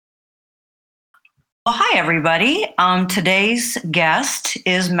Well, hi, everybody. Today's guest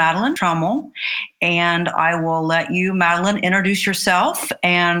is Madeline Trummel, and I will let you, Madeline, introduce yourself.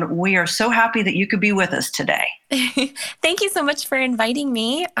 And we are so happy that you could be with us today. Thank you so much for inviting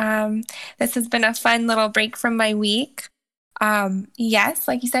me. This has been a fun little break from my week. Yes,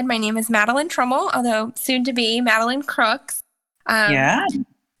 like you said, my name is Madeline Trummel, although soon to be Madeline Crooks. Um, Yeah.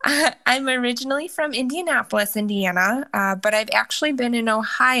 I'm originally from Indianapolis, Indiana, but I've actually been in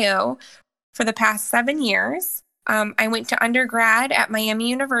Ohio for the past 7 years. I went to undergrad at Miami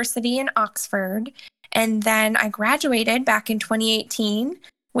University in Oxford, and then I graduated back in 2018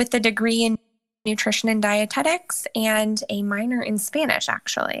 with a degree in nutrition and dietetics and a minor in Spanish,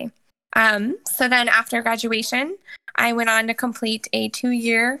 actually. So then after graduation, I went on to complete a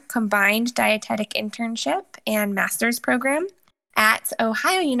 2-year combined dietetic internship and master's program at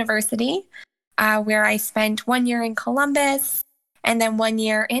Ohio University, where I spent 1 year in Columbus and then 1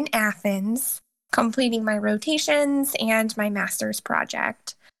 year in Athens, completing my rotations and my master's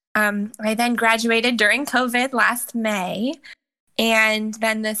project. I then graduated during COVID last May. And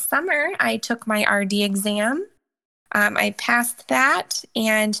then this summer, I took my RD exam. I passed that.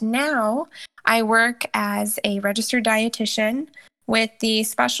 And now I work as a registered dietitian with the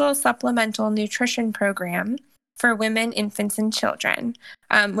Special Supplemental Nutrition Program for Women, Infants, and Children,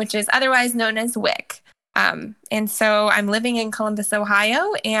 which is otherwise known as WIC. And so I'm living in Columbus,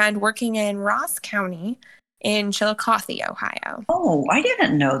 Ohio, and working in Ross County in Chillicothe, Ohio. Oh, I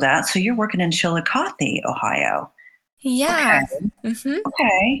didn't know that. So you're working in Chillicothe, Ohio. Yeah. Okay. hmm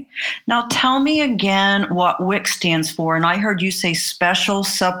Okay. Now tell me again what WIC stands for. And I heard you say Special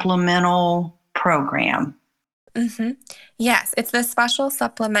Supplemental Program. hmm Yes, it's the Special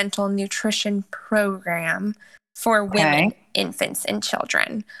Supplemental Nutrition Program for women, Okay. infants, and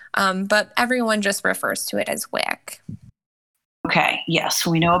children. But everyone just refers to it as WIC. Okay, yes,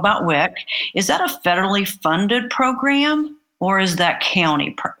 we know about WIC. Is that a federally funded program or is that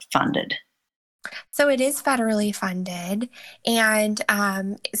county funded? So it is federally funded, and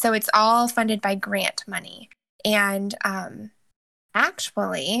so it's all funded by grant money. And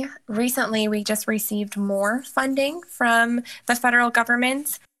actually, recently we just received more funding from the federal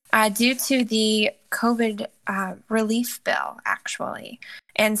government due to the COVID relief bill, actually.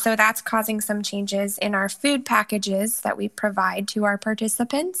 And so that's causing some changes in our food packages that we provide to our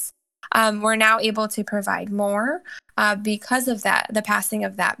participants. We're now able to provide more because of that, the passing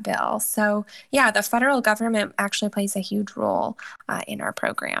of that bill. So, yeah, the federal government actually plays a huge role in our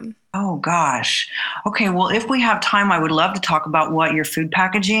program. Oh gosh. Okay, well, if we have time, I would love to talk about what your food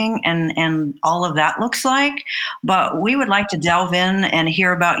packaging and all of that looks like. But we would like to delve in and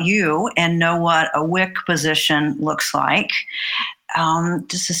hear about you and know what a WIC position looks like.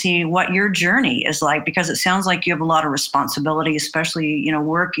 Just to see what your journey is like, because it sounds like you have a lot of responsibility, especially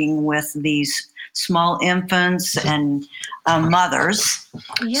working with these small infants and mothers.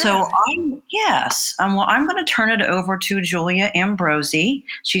 Yeah. So well, I'm going to turn it over to Julia Ambrosi.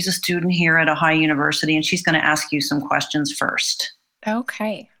 She's a student here at Ohio University, and she's going to ask you some questions first.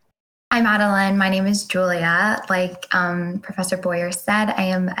 Okay. Hi, Madeline. My name is Julia. Like Professor Boyer said, I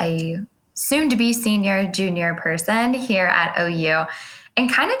am a soon-to-be senior junior person here at OU.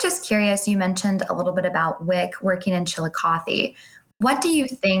 And kind of just curious, you mentioned a little bit about WIC working in Chillicothe. What do you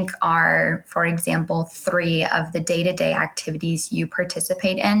think are, for example, 3 of the day-to-day activities you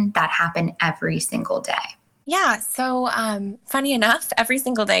participate in that happen every single day? Yeah, so funny enough, every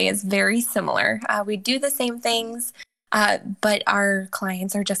single day is very similar. We do the same things, but our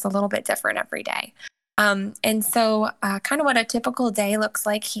clients are just a little bit different every day. And so, kind of what a typical day looks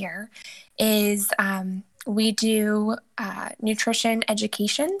like here is we do nutrition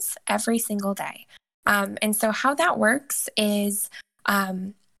educations every single day. And so, how that works is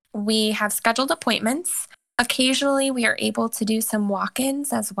we have scheduled appointments. Occasionally, we are able to do some walk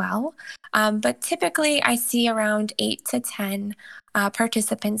ins as well. But typically, I see around 8 to 10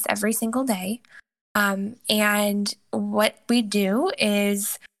 participants every single day. And what we do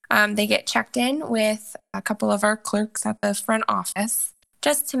is they get checked in with a couple of our clerks at the front office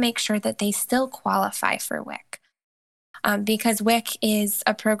just to make sure that they still qualify for WIC. Because WIC is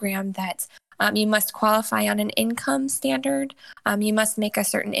a program that you must qualify on an income standard. You must make a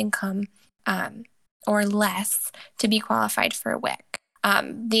certain income or less to be qualified for WIC.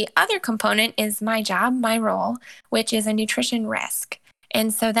 The other component is my job, my role, which is a nutrition risk.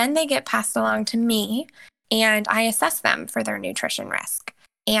 And so then they get passed along to me, and I assess them for their nutrition risk.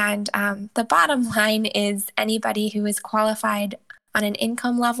 And the bottom line is anybody who is qualified on an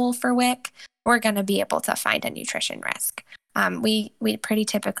income level for WIC, we're going to be able to find a nutrition risk. We pretty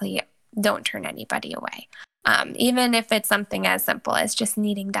typically don't turn anybody away, even if it's something as simple as just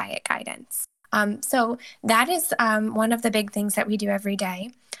needing diet guidance. So that is one of the big things that we do every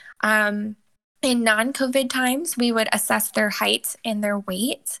day. In non-COVID times, we would assess their height and their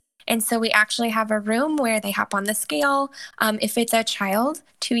weight. And so we actually have a room where they hop on the scale. If it's a child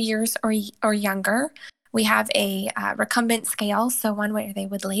 2 years or younger, we have a recumbent scale, so one where they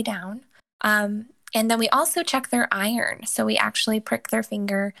would lay down. And then we also check their iron. So we actually prick their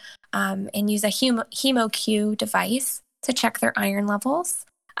finger and use a HemoQ device to check their iron levels.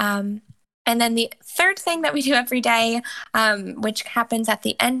 And then the third thing that we do every day, which happens at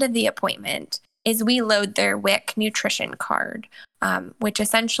the end of the appointment, is we load their WIC nutrition card, which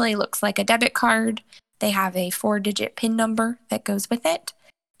essentially looks like a debit card. They have a 4-digit PIN number that goes with it,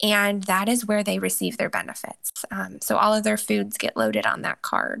 and that is where they receive their benefits. So all of their foods get loaded on that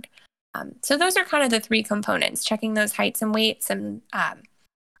card. So those are kind of the 3 components: checking those heights and weights and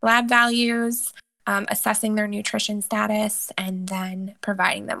lab values, assessing their nutrition status, and then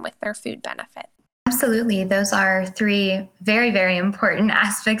providing them with their food benefit. Absolutely. Those are 3 very, very important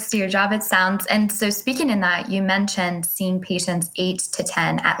aspects to your job, it sounds. And so speaking in that, you mentioned seeing patients 8 to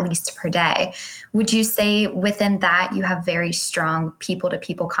 10 at least per day. Would you say within that you have very strong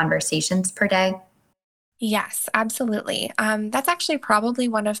people-to-people conversations per day? Yes, absolutely. That's actually probably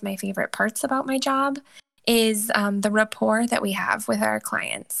one of my favorite parts about my job is the rapport that we have with our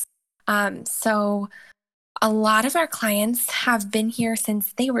clients. So a lot of our clients have been here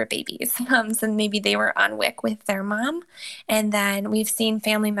since they were babies. So maybe they were on WIC with their mom, and then we've seen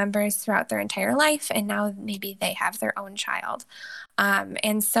family members throughout their entire life, and now maybe they have their own child.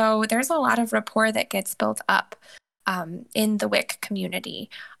 And so there's a lot of rapport that gets built up in the WIC community.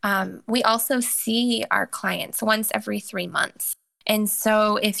 We also see our clients once every 3 months. And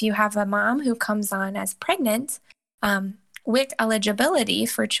so if you have a mom who comes on as pregnant, WIC eligibility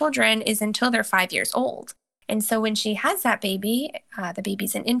for children is until they're 5 years old. And so when she has that baby, the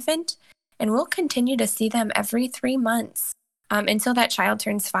baby's an infant, and we'll continue to see them every 3 months until that child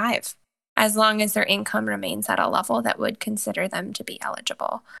turns 5, as long as their income remains at a level that would consider them to be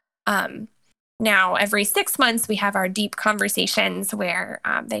eligible. Now, every 6 months, we have our deep conversations where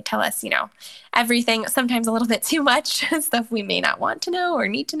they tell us, everything, sometimes a little bit too much, stuff we may not want to know or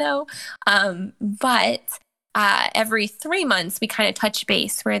need to know. But every 3 months, we kind of touch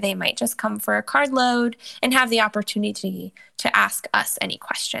base where they might just come for a card load and have the opportunity to ask us any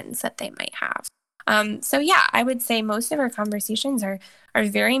questions that they might have. So yeah, I would say most of our conversations are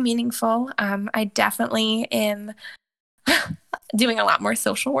very meaningful. I definitely am doing a lot more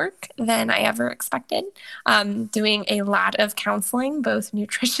social work than I ever expected, doing a lot of counseling, both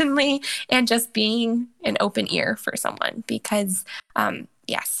nutritionally and just being an open ear for someone because,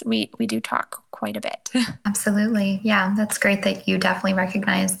 yes, we do talk quite a bit. Absolutely. Yeah, that's great that you definitely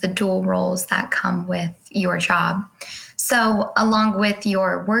recognize the dual roles that come with your job. So along with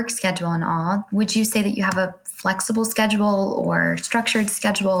your work schedule and all, would you say that you have a flexible schedule or structured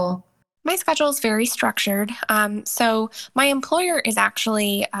schedule? My schedule is very structured. So my employer is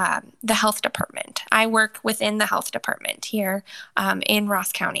actually the health department. I work within the health department here in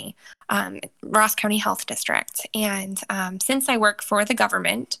Ross County Health District. And since I work for the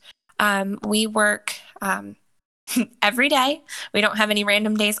government, we work every day. We don't have any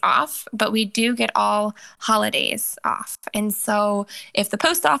random days off, but we do get all holidays off. And so if the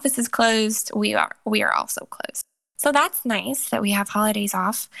post office is closed, we are also closed. So that's nice that we have holidays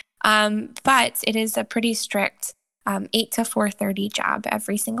off. But it is a pretty strict 8 to 4:30 job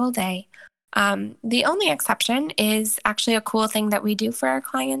every single day. The only exception is actually a cool thing that we do for our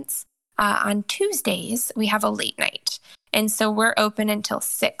clients. On Tuesdays, we have a late night. And so we're open until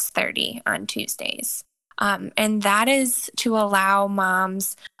 6:30 on Tuesdays. And that is to allow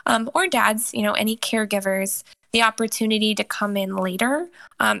moms or dads, any caregivers, the opportunity to come in later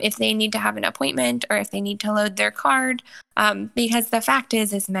if they need to have an appointment or if they need to load their card. Because the fact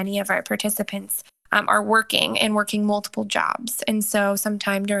is many of our participants are working multiple jobs. And so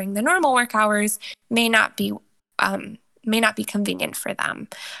sometime during the normal work hours may not be convenient for them.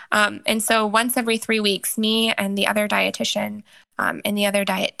 And so once every 3 weeks, me and the other dietitian and the other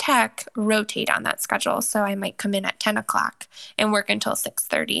diet tech rotate on that schedule. So I might come in at 10 o'clock and work until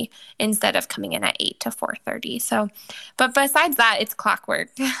 6:30 instead of coming in at 8 to 4:30. So, but besides that, it's clockwork.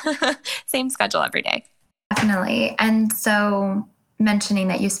 Same schedule every day. Definitely. And so mentioning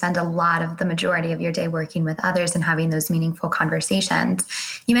that you spend a lot of the majority of your day working with others and having those meaningful conversations,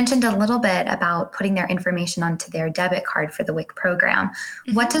 you mentioned a little bit about putting their information onto their debit card for the WIC program.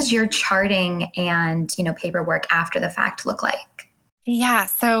 Mm-hmm. What does your charting and, paperwork after the fact look like? Yeah,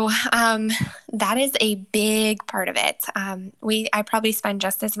 so that is a big part of it. I probably spend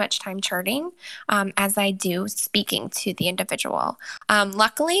just as much time charting as I do speaking to the individual.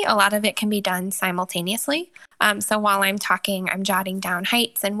 Luckily, a lot of it can be done simultaneously. So while I'm talking, I'm jotting down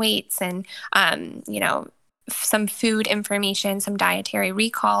heights and weights and some food information, some dietary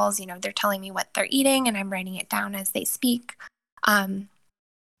recalls. They're telling me what they're eating, and I'm writing it down as they speak. Um,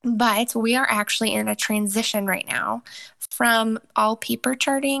 but we are actually in a transition right now from all paper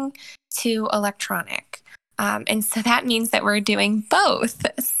charting to electronic. And so that means that we're doing both.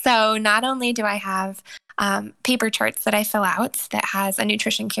 So not only do I have paper charts that I fill out that has a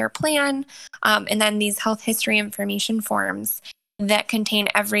nutrition care plan, and then these health history information forms that contain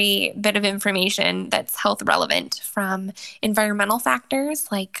every bit of information that's health relevant, from environmental factors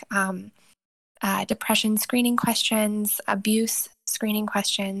like depression screening questions, abuse screening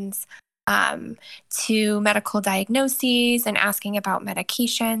questions, to medical diagnoses and asking about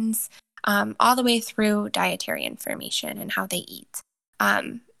medications, all the way through dietary information and how they eat.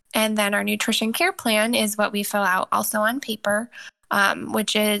 And then our nutrition care plan is what we fill out also on paper,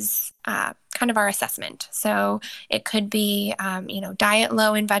 which is kind of our assessment. So it could be, diet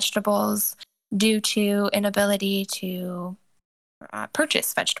low in vegetables due to inability to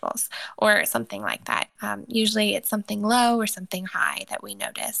purchase vegetables or something like that. Usually it's something low or something high that we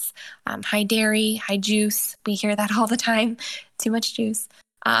notice. High dairy, high juice, we hear that all the time, too much juice.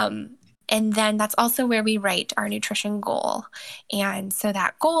 And then that's also where we write our nutrition goal. And so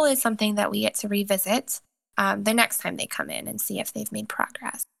that goal is something that we get to revisit the next time they come in and see if they've made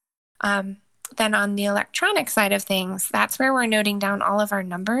progress. Then on the electronic side of things, that's where we're noting down all of our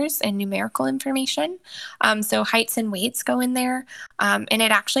numbers and numerical information. So heights and weights go in there, and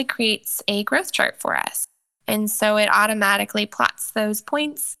it actually creates a growth chart for us. And so it automatically plots those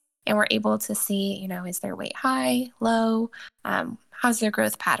points, and we're able to see, is their weight high, low, how's their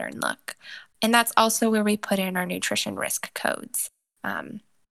growth pattern look? And that's also where we put in our nutrition risk codes,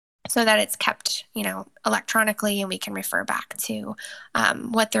 so that it's kept, electronically, and we can refer back to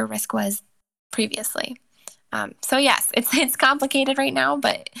what their risk was previously. So yes, it's complicated right now,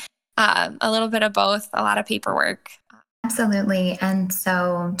 but a little bit of both, a lot of paperwork. Absolutely. And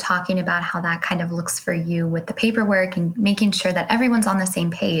so talking about how that kind of looks for you with the paperwork and making sure that everyone's on the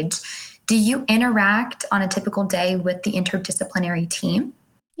same page, do you interact on a typical day with the interdisciplinary team?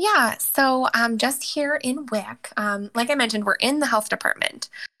 Yeah, so just here in WIC, like I mentioned, we're in the health department,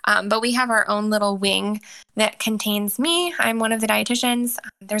 but we have our own little wing that contains me. I'm one of the dietitians.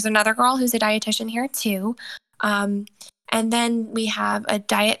 There's another girl who's a dietitian here too. And then we have a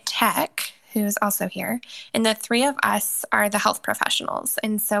diet tech who's also here. And the three of us are the health professionals.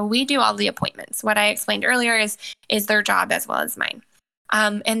 And so we do all the appointments. What I explained earlier is their job as well as mine.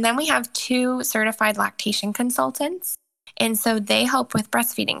 And then we have 2 certified lactation consultants. And so they help with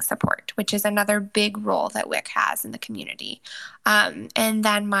breastfeeding support, which is another big role that WIC has in the community. And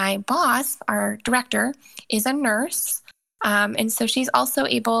then my boss, our director, is a nurse. And so she's also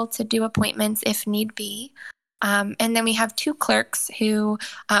able to do appointments if need be. And then we have 2 clerks who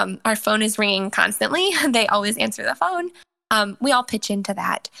our phone is ringing constantly. They always answer the phone. We all pitch into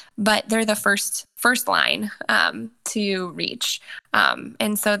that, but they're the first line to reach.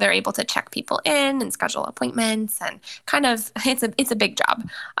 And so they're able to check people in and schedule appointments, and kind of, it's a big job.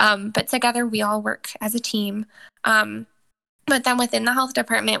 But together we all work as a team. But then within the health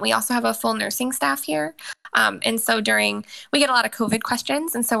department, we also have a full nursing staff here. And so we get a lot of COVID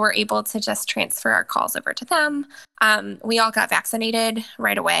questions, and so we're able to just transfer our calls over to them. We all got vaccinated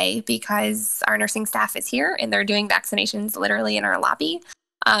right away because our nursing staff is here and they're doing vaccinations literally in our lobby.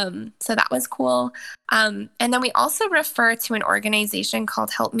 So that was cool. And then we also refer to an organization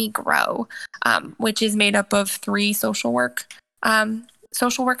called Help Me Grow, which is made up of 3 social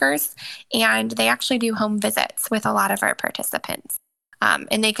workers, and they actually do home visits with a lot of our participants.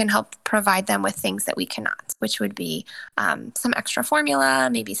 And they can help provide them with things that we cannot, which would be some extra formula,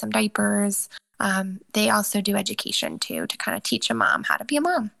 maybe some diapers. They also do education too, to kind of teach a mom how to be a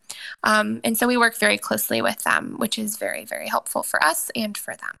mom. And so we work very closely with them, which is very, very helpful for us and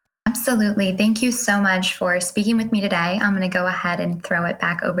for them. Absolutely. Thank you so much for speaking with me today. I'm going to go ahead and throw it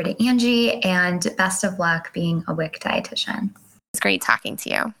back over to Angie, and best of luck being a WIC dietitian. It's great talking to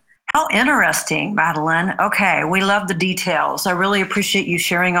you. How interesting, Madeline. Okay, we love the details. I really appreciate you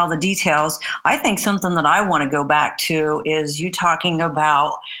sharing all the details. I think something that I want to go back to is you talking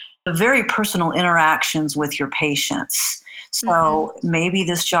about the very personal interactions with your patients. So maybe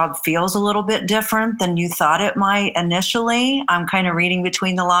this job feels a little bit different than you thought it might initially. I'm kind of reading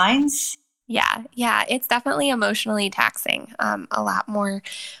between the lines. Yeah, it's definitely emotionally taxing, a lot more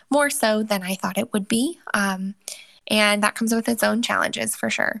so than I thought it would be. And that comes with its own challenges for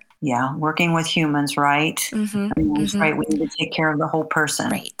sure. Yeah, working with humans, right? Mm-hmm. I mean, that's Mm-hmm. right. We need to take care of the whole person.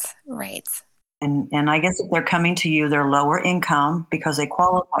 Right. And I guess if they're coming to you, they're lower income because they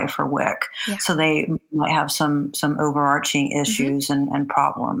qualify for WIC. Yeah. So they might have some overarching issues and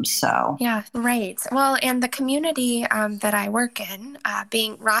problems. So yeah, right. Well, and the community that I work in,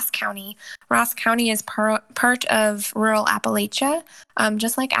 being Ross County is part of rural Appalachia,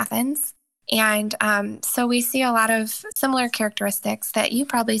 just like Athens. And so we see a lot of similar characteristics that you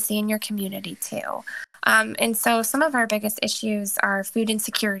probably see in your community too. And so some of our biggest issues are food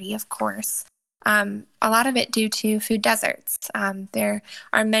insecurity, of course. A lot of it due to food deserts. There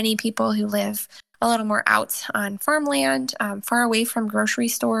are many people who live a little more out on farmland, far away from grocery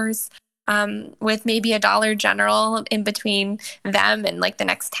stores, with maybe a Dollar General in between them and like the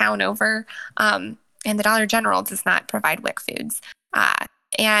next town over. And the Dollar General does not provide WIC foods.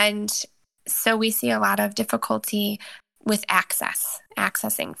 And so we see a lot of difficulty with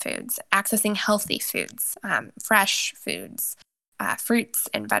accessing foods, accessing healthy foods, fresh foods, fruits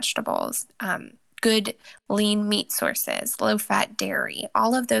and vegetables, good lean meat sources, low-fat dairy.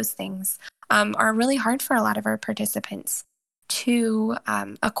 All of those things are really hard for a lot of our participants to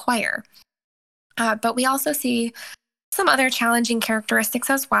acquire. But we also see some other challenging characteristics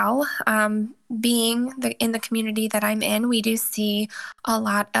as well. Being in the community that I'm in, we do see a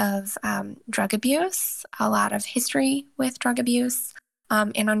lot of drug abuse, a lot of history with drug abuse.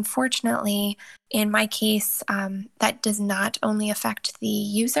 And unfortunately, in my case, that does not only affect the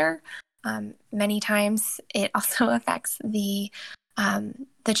user. Many times it also affects the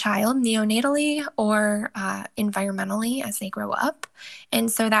child neonatally or environmentally as they grow up. And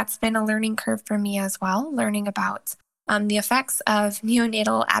so that's been a learning curve for me as well, learning about the effects of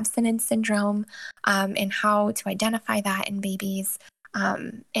neonatal abstinence syndrome and how to identify that in babies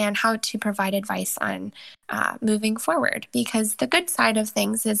and how to provide advice on moving forward. Because the good side of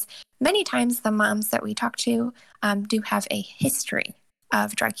things is many times the moms that we talk to do have a history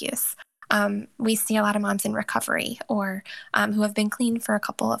of drug use. We see a lot of moms in recovery or who have been clean for a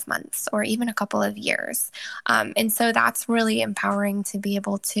couple of months or even a couple of years. And so that's really empowering to be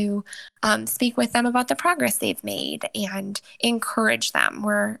able to speak with them about the progress they've made and encourage them.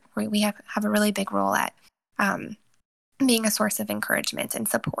 We have a really big role at being a source of encouragement and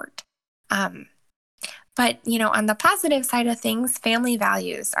support. But, on the positive side of things, family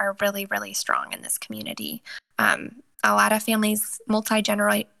values are really, really strong in this community. A lot of families,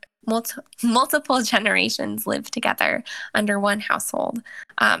 multiple generations live together under one household.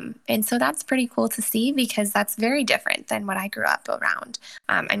 And so that's pretty cool to see because that's very different than what I grew up around.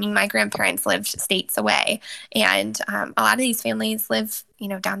 My grandparents lived states away, and a lot of these families live,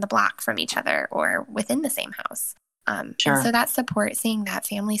 down the block from each other or within the same house. Sure. And so that support, seeing that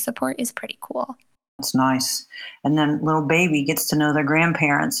family support is pretty cool. It's nice. And then little baby gets to know their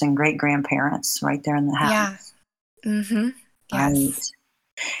grandparents and great-grandparents right there in the house. Yeah. Mm-hmm. Yes. Right.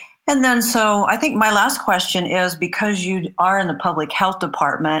 And then, so I think my last question is, because you are in the public health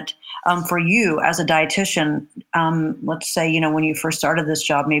department, for you as a dietitian, let's say, when you first started this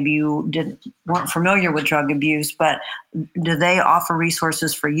job, maybe you weren't familiar with drug abuse, but do they offer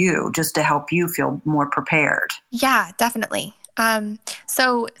resources for you just to help you feel more prepared? Yeah, definitely.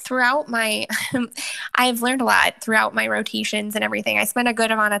 So throughout I've learned a lot throughout my rotations and everything. I spent a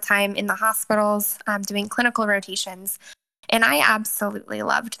good amount of time in the hospitals, doing clinical rotations. And I absolutely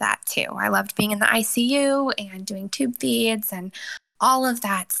loved that too. I loved being in the ICU and doing tube feeds, and all of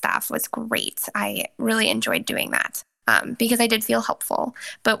that stuff was great. I really enjoyed doing that because I did feel helpful.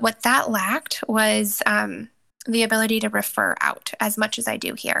 But what that lacked was the ability to refer out as much as I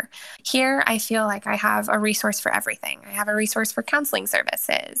do here. Here, I feel like I have a resource for everything. I have a resource for counseling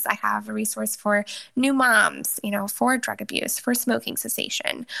services. I have a resource for new moms, for drug abuse, for smoking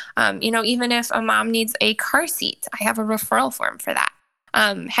cessation. Even if a mom needs a car seat, I have a referral form for that.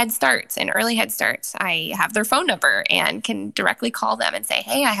 Head Starts and Early Head Starts, I have their phone number and can directly call them and say,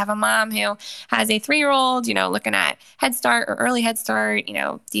 hey, I have a mom who has a 3-year-old, looking at Head Start or Early Head Start.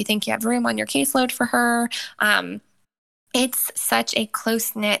 Do you think you have room on your caseload for her? It's such a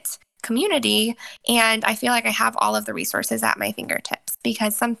close-knit community, and I feel like I have all of the resources at my fingertips,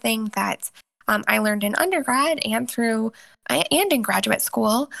 because something that I learned in undergrad and in graduate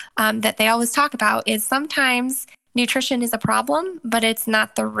school that they always talk about is sometimes nutrition is a problem, but it's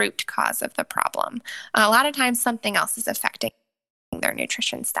not the root cause of the problem. A lot of times something else is affecting their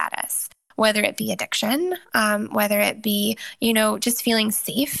nutrition status, whether it be addiction, whether it be, just feeling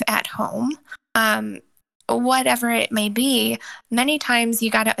safe at home, whatever it may be, many times you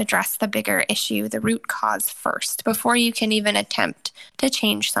got to address the bigger issue, the root cause first, before you can even attempt to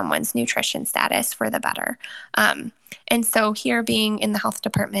change someone's nutrition status for the better. And so here, being in the health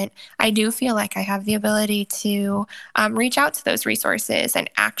department, I do feel like I have the ability to reach out to those resources and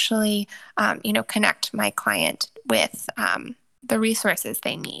actually, connect my client with the resources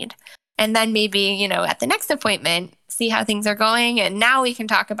they need. And then maybe, at the next appointment, see how things are going. And now we can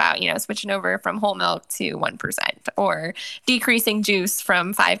talk about, switching over from whole milk to 1% or decreasing juice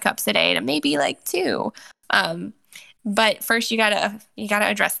from 5 cups a day to maybe like 2. But first you gotta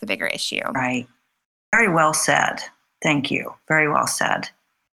address the bigger issue. Right. Very well said. Thank you. Very well said.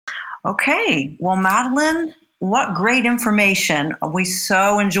 Okay. Well, Madeline, what great information. We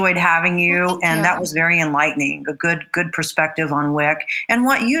so enjoyed having you. And that was very enlightening. A good perspective on WIC and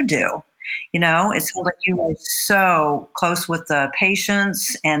what you do. It's like you are so close with the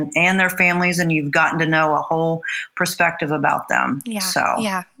patients and their families, and you've gotten to know a whole perspective about them.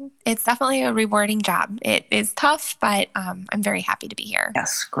 Yeah, it's definitely a rewarding job. It is tough, but I'm very happy to be here.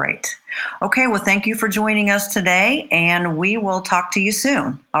 Yes, great. Okay, well, thank you for joining us today, and we will talk to you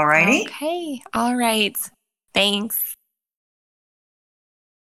soon. All righty? Okay, all right. Thanks.